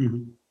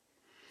 Mm-hmm.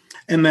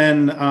 And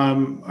then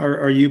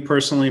are you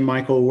personally,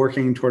 Michael,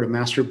 working toward a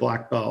master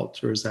black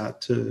belt, or is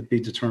that to be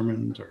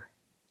determined? Or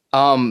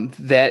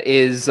that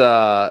is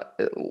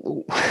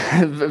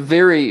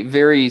very,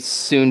 very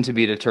soon to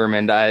be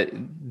determined.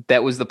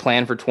 That was the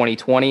plan for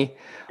 2020.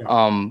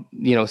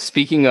 Yeah.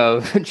 Speaking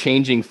of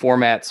changing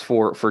formats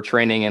for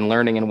training and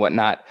learning and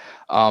whatnot,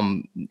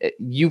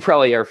 you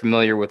probably are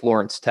familiar with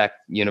Lawrence Tech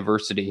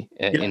University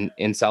in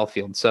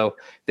Southfield. So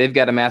they've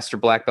got a master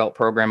black belt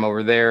program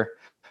over there.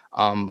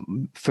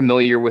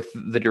 Familiar with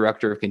the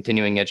director of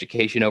continuing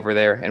education over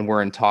there, and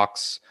we're in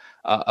talks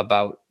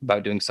about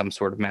doing some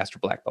sort of master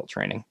black belt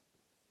training.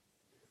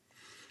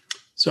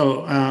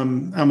 So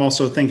I'm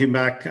also thinking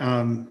back,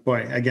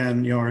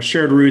 again, our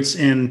shared roots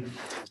in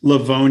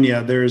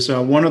Livonia. There's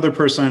one other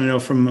person I know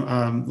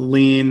from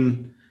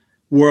Lean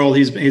world.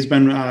 He's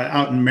been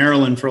out in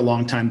Maryland for a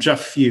long time. Jeff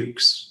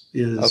Fuchs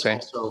is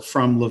also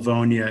from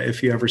Livonia.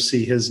 If you ever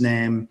see his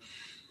name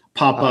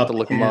pop I'll have up to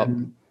look him up.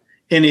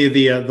 Any of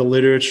the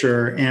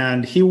literature,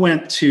 and he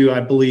went to, I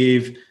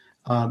believe,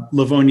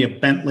 Livonia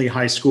Bentley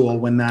High School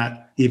when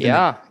that even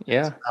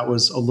that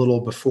was a little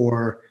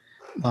before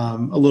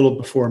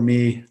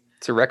me.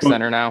 It's a rec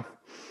center now.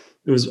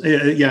 It was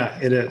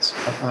it is.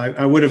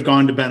 I would have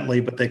gone to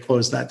Bentley, but they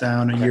closed that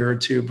down a year or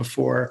two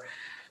before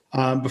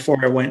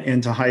I went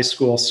into high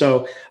school.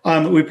 So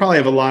we probably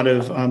have a lot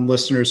of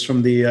listeners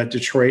from the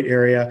Detroit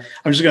area.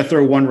 I'm just going to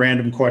throw one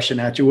random question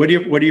at you. What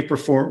do you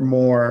prefer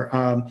more,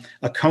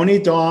 a Coney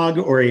dog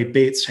or a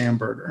Bates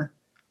hamburger?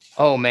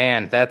 Oh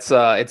man, that's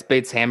it's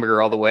Bates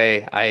hamburger all the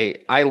way.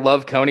 I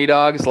love Coney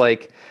dogs.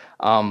 Like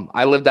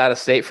I lived out of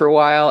state for a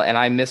while and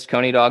I missed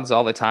Coney dogs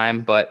all the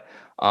time. But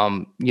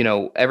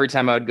every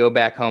time I would go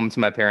back home to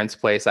my parents'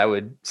 place, I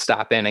would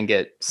stop in and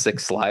get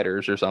 6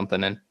 sliders or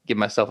something and give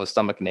myself a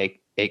stomach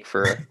ache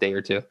for a day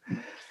or two.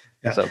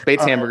 Yeah. So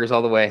Bates hamburgers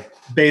all the way.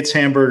 Bates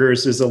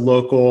hamburgers is a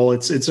local.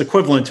 It's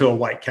equivalent to a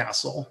White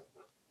Castle.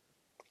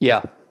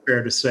 Yeah,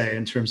 fair to say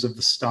in terms of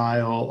the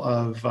style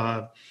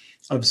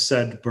of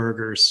said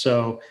burgers.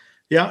 So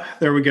yeah,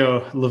 there we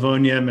go,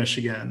 Livonia,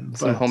 Michigan.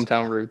 Some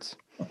hometown roots.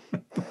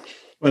 One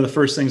of the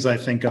first things I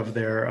think of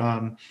there.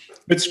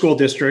 Good school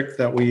district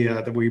that we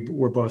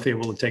were both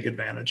able to take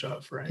advantage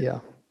of, right? Yeah,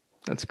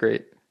 that's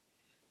great.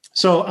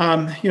 So,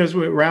 as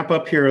we wrap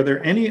up here, are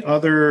there any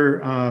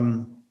other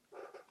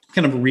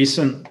kind of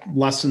recent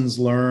lessons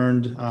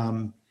learned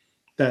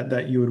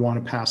that you would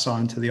want to pass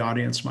on to the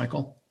audience,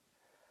 Michael?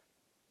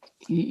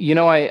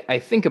 I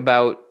think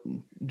about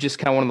just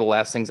kind of one of the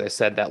last things I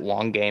said, that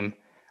long game.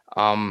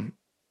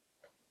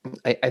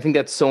 I think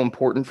that's so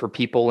important for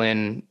people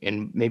in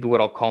maybe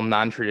what I'll call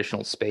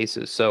non-traditional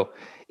spaces. So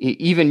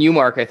even you,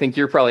 Mark, I think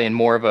you're probably in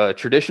more of a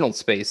traditional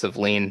space of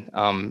lean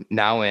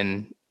now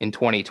in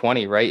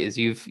 2020, right? Is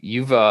you've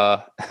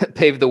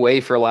paved the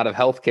way for a lot of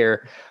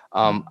healthcare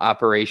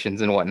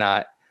operations and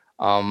whatnot.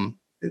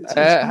 It's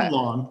come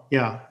along.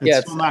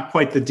 It's still not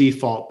quite the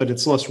default, but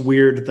it's less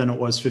weird than it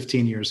was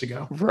 15 years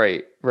ago.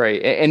 Right.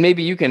 And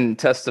maybe you can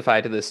testify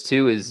to this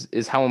too,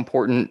 is how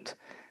important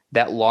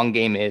that long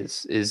game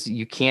is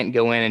you can't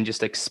go in and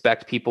just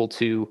expect people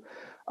to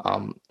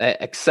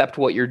accept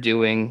what you're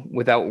doing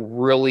without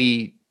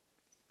really,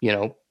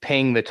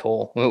 paying the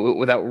toll,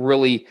 without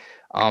really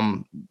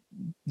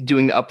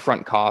doing the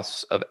upfront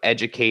costs of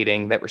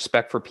educating, that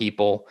respect for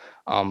people.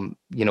 One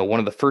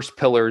of the first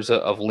pillars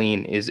of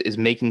lean is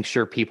making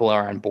sure people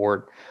are on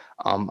board.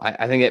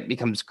 I think it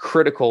becomes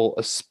critical,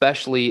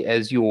 especially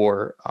as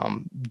you're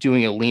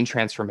doing a lean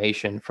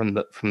transformation from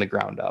the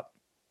ground up.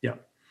 Yeah.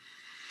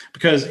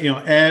 Because,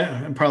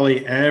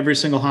 probably every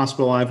single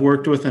hospital I've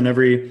worked with and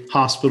every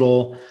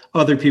hospital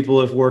other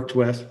people have worked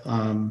with,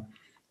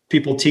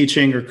 people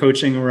teaching or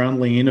coaching around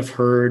lean have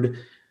heard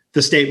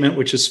the statement,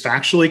 which is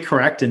factually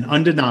correct and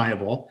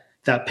undeniable,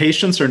 that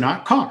patients are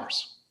not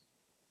cars.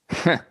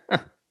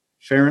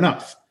 Fair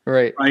enough.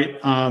 Right.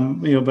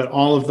 But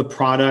all of the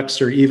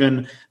products, or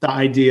even the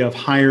idea of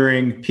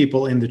hiring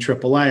people into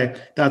AAA,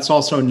 that's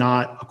also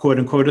not a quote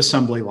unquote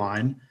assembly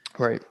line.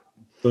 Right.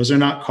 Those are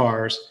not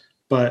cars.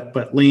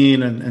 But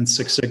Lean and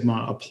Six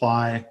Sigma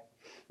apply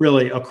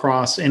really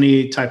across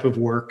any type of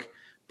work,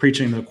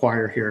 preaching the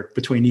choir here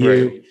between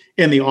you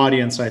and the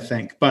audience, I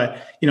think. But,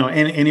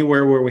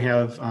 anywhere where we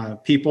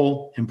have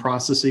people and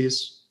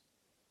processes,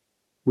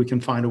 we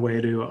can find a way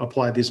to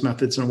apply these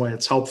methods in a way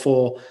that's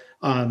helpful,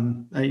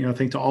 I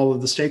think, to all of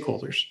the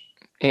stakeholders.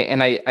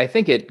 And I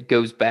think it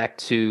goes back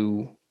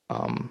to,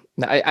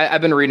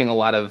 I've been reading a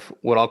lot of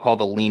what I'll call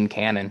the lean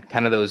canon,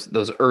 kind of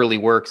those early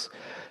works.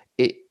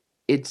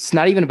 it's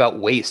not even about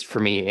waste for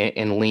me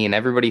in lean.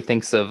 Everybody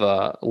thinks of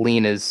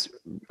lean as,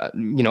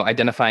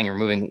 identifying and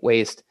removing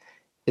waste.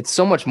 It's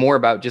so much more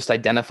about just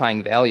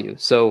identifying value.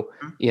 So,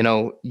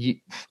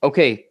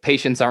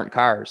 patients aren't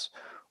cars.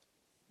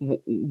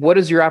 What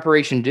does your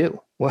operation do?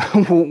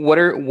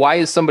 Why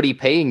is somebody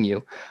paying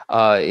you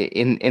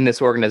in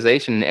this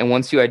organization? And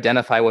once you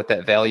identify what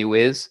that value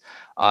is,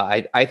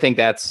 I think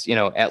that's,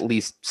 at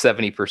least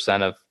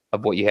 70%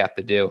 of what you have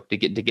to do to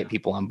get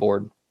people on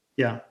board.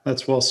 Yeah,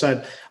 that's well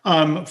said.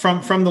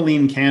 From the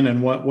Lean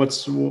Canon,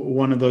 what's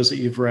one of those that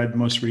you've read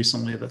most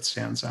recently that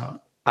stands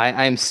out?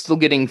 I'm still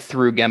getting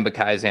through Gemba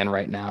Kaizen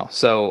right now.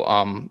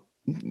 So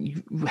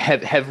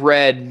have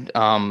read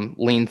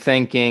Lean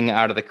Thinking,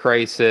 Out of the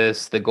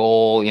Crisis, The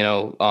Goal.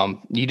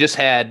 You just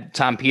had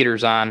Tom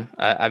Peters on.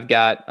 I've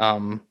got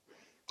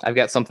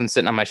something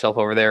sitting on my shelf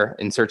over there,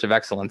 In Search of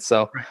Excellence.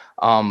 So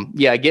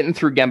getting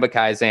through Gemba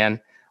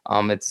Kaizen.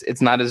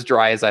 It's not as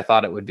dry as I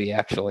thought it would be.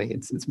 Actually,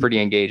 it's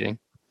pretty engaging.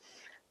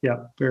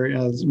 Yeah, very.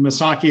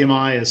 Masaki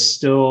Imai is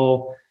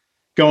still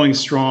going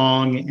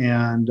strong,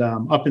 and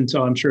up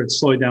until, I'm sure it's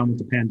slowed down with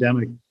the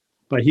pandemic,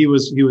 but he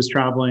was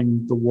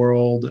traveling the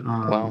world,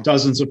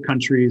 dozens of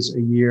countries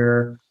a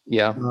year.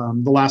 Yeah.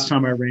 The last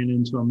time I ran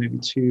into him, maybe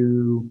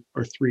 2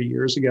 or 3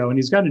 years ago, and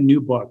he's got a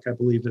new book. I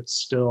believe it's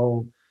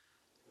still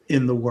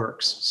in the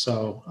works.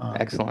 So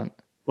excellent.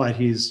 But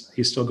he's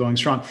still going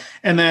strong.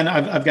 And then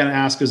I've got to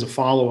ask as a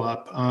follow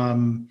up.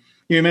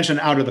 You mentioned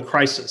Out of the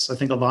Crisis. I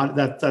think a lot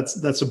of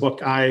that's a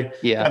book I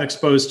got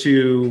exposed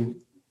to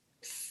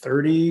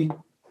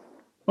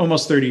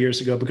almost 30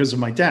 years ago because of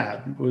my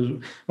dad.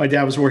 My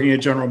dad was working at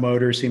General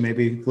Motors. He may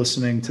be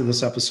listening to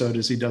this episode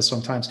as he does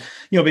sometimes.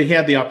 But he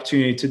had the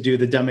opportunity to do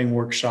the Deming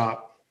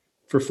workshop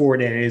for 4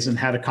 days and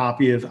had a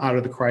copy of Out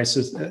of the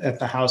Crisis at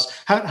the house.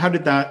 How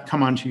did that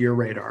come onto your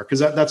radar? Because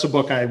that's a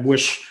book I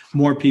wish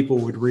more people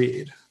would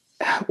read.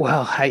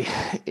 Well,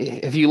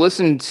 if you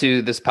listen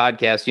to this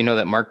podcast, you know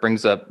that Mark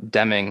brings up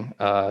Deming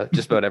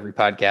just about every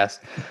podcast.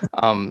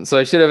 So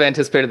I should have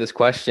anticipated this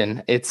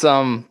question. It's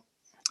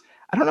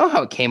I don't know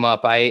how it came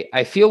up.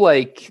 I feel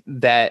like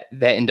that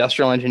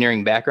industrial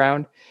engineering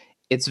background,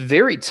 it's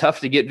very tough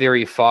to get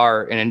very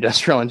far in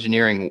industrial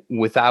engineering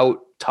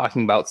without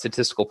talking about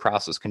statistical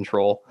process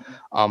control.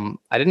 I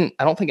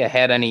don't think I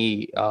had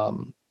any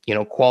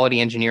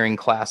quality engineering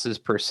classes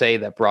per se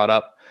that brought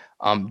up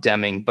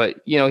Deming,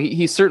 but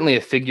he's certainly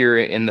a figure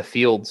in the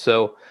field.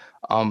 So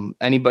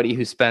anybody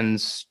who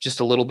spends just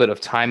a little bit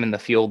of time in the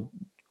field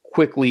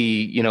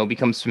quickly,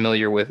 becomes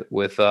familiar with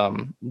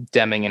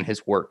Deming and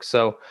his work.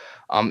 So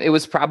it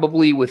was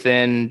probably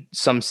within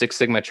some Six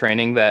Sigma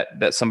training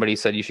that somebody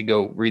said you should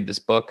go read this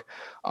book.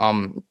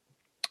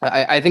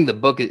 I think the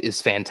book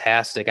is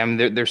fantastic. I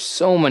mean, there's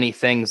so many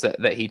things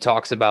that he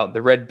talks about.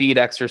 The red bead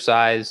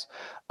exercise.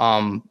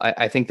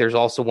 I think there's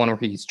also one where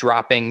he's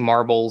dropping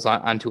marbles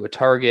onto a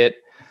target.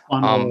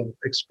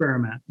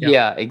 Experiment.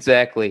 Yeah,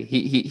 exactly.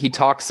 He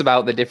talks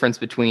about the difference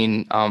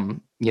between,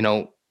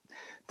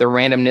 the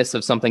randomness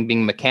of something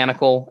being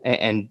mechanical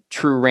and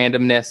true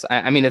randomness.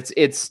 I mean,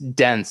 it's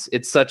dense.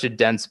 It's such a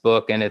dense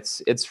book, and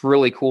it's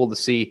really cool to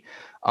see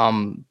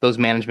those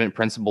management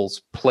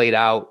principles played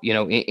out,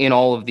 in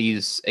all of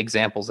these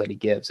examples that he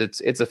gives.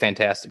 It's a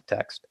fantastic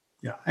text.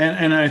 Yeah.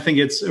 And I think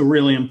it's a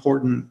really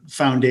important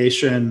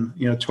foundation.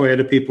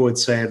 Toyota people would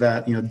say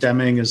that,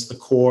 Deming is the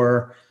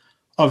core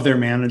of their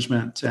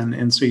management.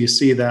 And so you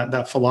see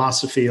that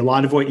philosophy, a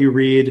lot of what you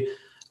read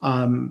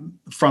from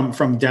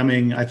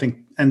Deming, I think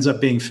ends up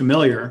being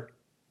familiar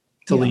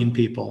to lean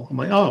people. I'm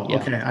like,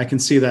 okay, I can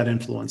see that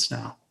influence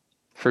now.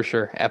 For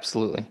sure.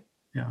 Absolutely.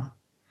 Yeah.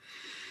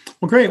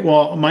 Well, great.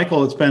 Well,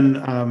 Michael, it's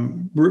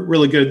been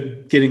really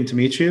good getting to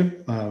meet you.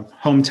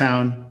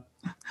 Hometown.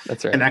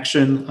 That's right.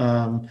 Connection.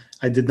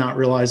 I did not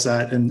realize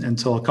that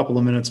until a couple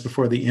of minutes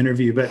before the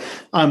interview, but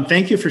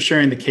thank you for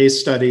sharing the case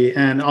study.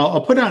 And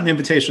I'll put out an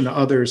invitation to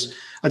others.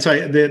 I'll tell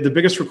you, the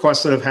biggest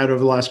request that I've had over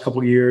the last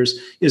couple of years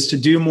is to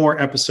do more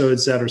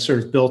episodes that are sort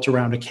of built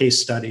around a case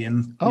study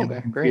and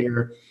great.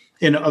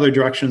 In other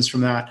directions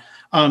from that.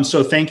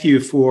 So thank you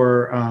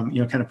for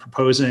kind of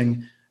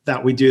proposing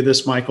that we do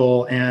this,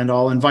 Michael. And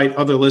I'll invite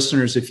other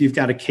listeners, if you've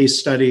got a case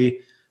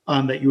study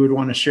that you would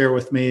want to share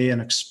with me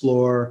and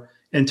explore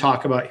and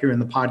talk about here in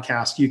the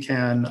podcast, you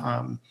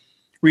can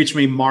reach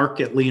me.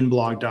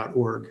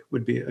 mark@leanblog.org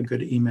would be a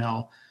good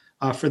email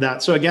for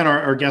that. So again,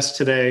 our guest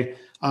today,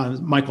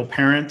 Michael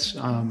Parent,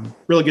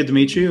 really good to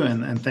meet you,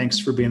 and thanks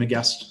for being a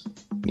guest.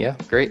 Yeah,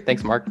 great.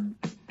 Thanks, Mark.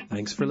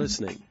 Thanks for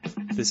listening.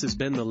 This has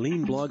been the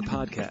Lean Blog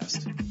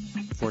Podcast.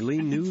 For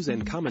lean news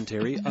and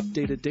commentary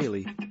updated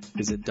daily,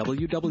 visit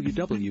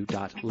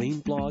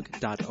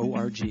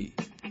www.leanblog.org.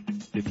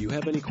 If you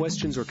have any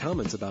questions or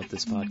comments about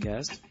this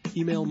podcast,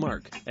 email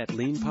Mark at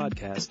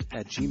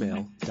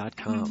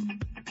leanpodcast@gmail.com.